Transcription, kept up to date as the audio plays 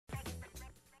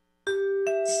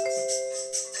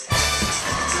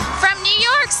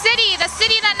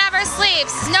that never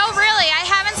sleeps. No, really, I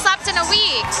haven't slept in a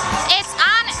week. It's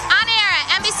on air at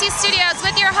NBC Studios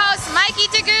with your host, Mikey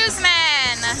de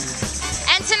Guzman.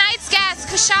 And tonight's guest,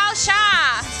 Kushal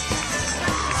Shah,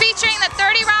 featuring the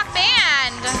 30 Rock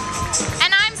Band.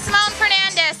 And I'm Simone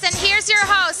Fernandez, and here's your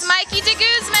host, Mikey de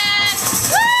Guzman.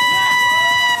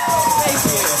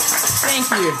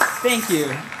 Thank you.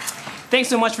 Thanks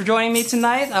so much for joining me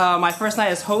tonight. My first night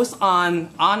as host on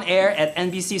air at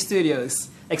NBC Studios.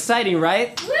 Exciting,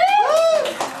 right?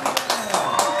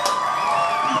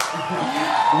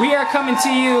 We are coming to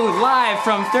you live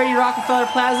from 30 Rockefeller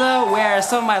Plaza, where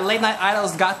some of my late night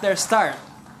idols got their start.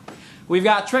 We've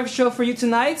got a terrific show for you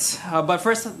tonight, but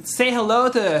first say hello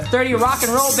to the 30 Rock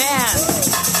and Roll Band.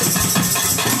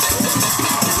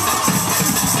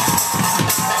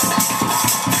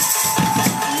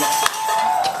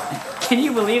 Can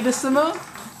you believe this, Simone? No,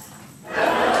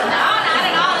 not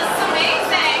at all. This is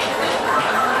amazing.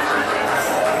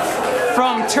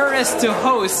 From tourist to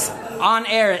host on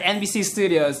air at NBC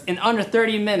Studios in under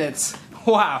 30 minutes.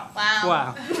 Wow.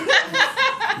 Wow.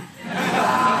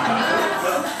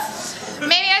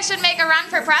 Maybe I should make a run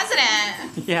for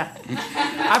president. Yeah.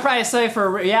 I'd probably say for a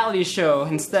reality show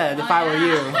instead if I were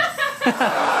you.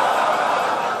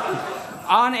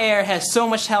 On air has so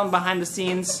much talent behind the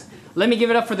scenes. Let me give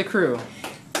it up for the crew.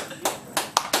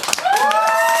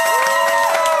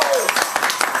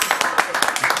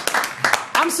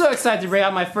 I'm so excited to bring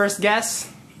out my first guest.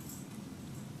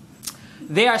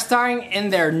 They are starring in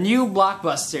their new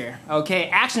blockbuster,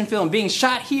 action film being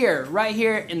shot here, right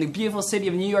here in the beautiful city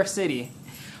of New York City.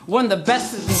 One of the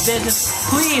best in business.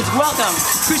 Please welcome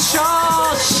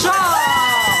Kushal Shah!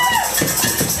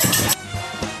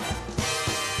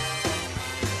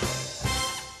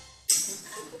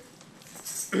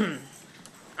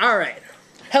 All right.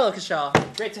 Hello, Kushal.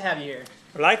 Great to have you here.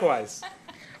 Likewise.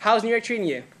 How's New York treating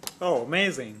you? Oh,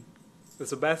 amazing.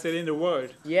 It's the best city in the world.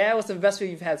 Yeah, what's the best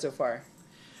food you've had so far?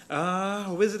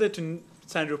 Visited to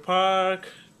Central Park,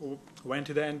 went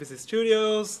to the NBC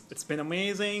Studios. It's been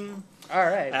amazing. All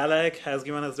right. Alec has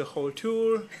given us the whole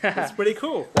tour. It's pretty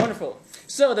cool. Wonderful.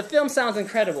 So the film sounds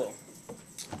incredible.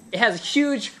 It has a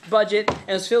huge budget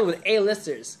and it's filled with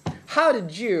A-listers. How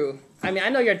did you... I mean, I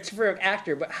know you're a terrific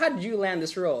actor, but how did you land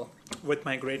this role? With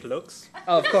my great looks.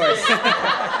 Oh, of course.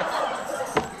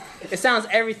 It sounds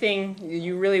everything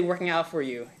you really working out for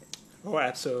you. Oh,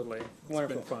 absolutely.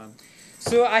 Wonderful. It's been fun.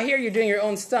 So I hear you're doing your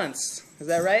own stunts. Is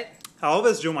that right? I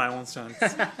always do my own stunts.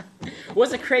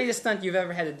 What's the craziest stunt you've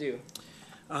ever had to do?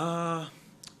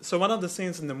 So one of the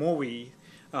scenes in the movie,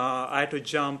 I had to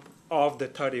jump off the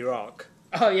 30 Rock.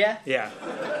 Oh, yeah? Yeah.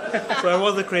 So it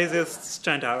was the craziest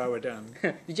stunt I've ever done.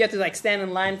 Did you have to like stand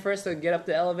in line first to get up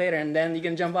the elevator and then you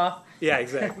can jump off? Yeah,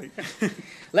 exactly.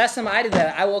 Last time I did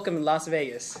that, I woke up in Las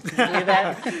Vegas. Can you believe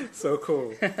that? So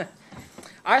cool.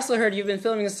 I also heard you've been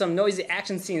filming some noisy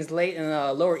action scenes late in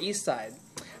the Lower East Side.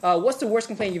 What's the worst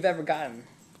complaint you've ever gotten?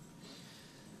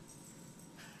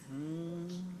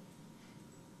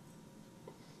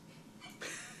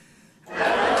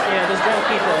 Yeah, those drunk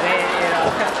people,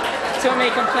 so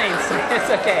many complaints. It's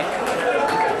okay.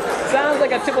 Sounds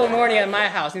like a typical morning at my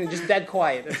house, just dead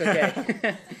quiet. It's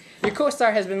okay. Your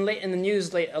co-star has been late in the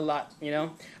news a lot,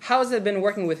 How has it been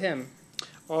working with him?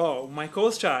 Oh, my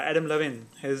co-star, Adam Levine,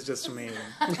 is just amazing.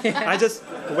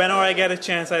 Whenever I get a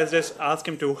chance, I just ask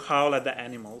him to howl at the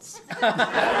animals. Well,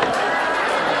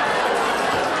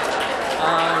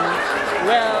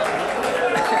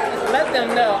 let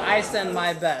them know I send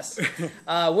my best.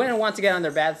 Wouldn't want to get on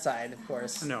their bad side, of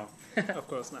course. No, of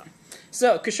course not.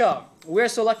 So, Kushal, we're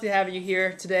so lucky to have you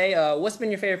here today. What's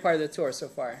been your favorite part of the tour so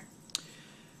far?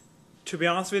 To be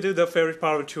honest with you, the favorite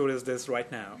part of the tour is this right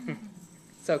now.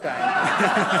 So kind.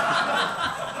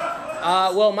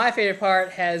 Well, my favorite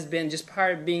part has been just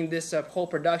part of being this whole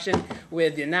production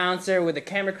with the announcer, with the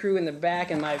camera crew in the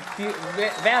back, and my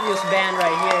fabulous band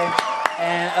right here,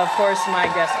 and of course my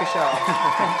guest Kushal.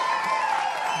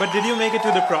 But did you make it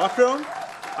to the prop room?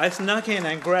 I snuck in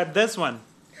and grabbed this one.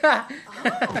 I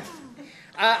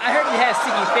heard you had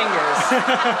sticky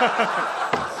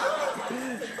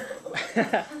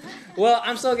fingers. Well,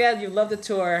 I'm so glad you loved the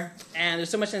tour, and there's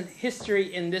so much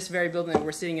history in this very building that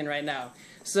we're sitting in right now.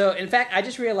 So, in fact, I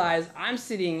just realized I'm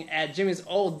sitting at Jimmy's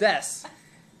old desk.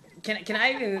 Can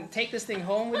I even take this thing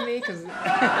home with me?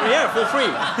 Yeah, feel free.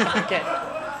 Okay.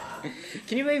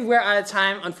 Can you believe we're out of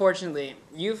time? Unfortunately,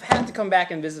 you've had to come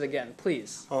back and visit again,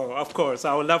 please. Oh, of course.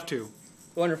 I would love to.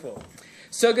 Wonderful.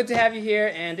 So good to have you here,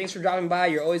 and thanks for dropping by.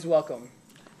 You're always welcome.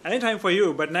 Anytime for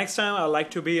you, but next time I'd like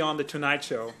to be on The Tonight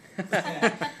Show.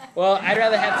 Well, I'd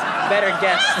rather have better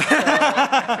guests.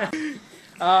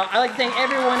 I'd like to thank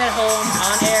everyone at home,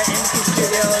 on air, NBC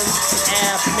Studios,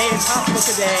 and made it possible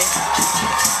today.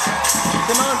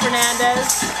 Simone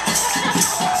Fernandez,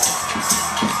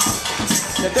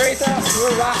 the 30th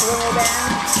Rock Roll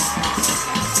Band,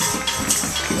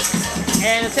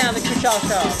 and the sound of the Kushal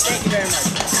Show. Thank you very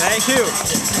much. Thank you.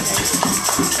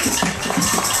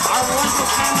 Our wonderful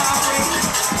camera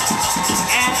operators,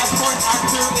 and of course our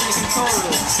crew in the control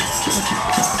room.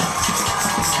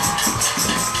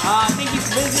 Thank you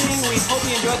for visiting. We hope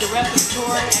you enjoyed the rest of the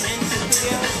tour at NBC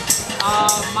Studios.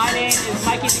 My name is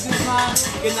Mikey de Guzman.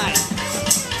 Good night.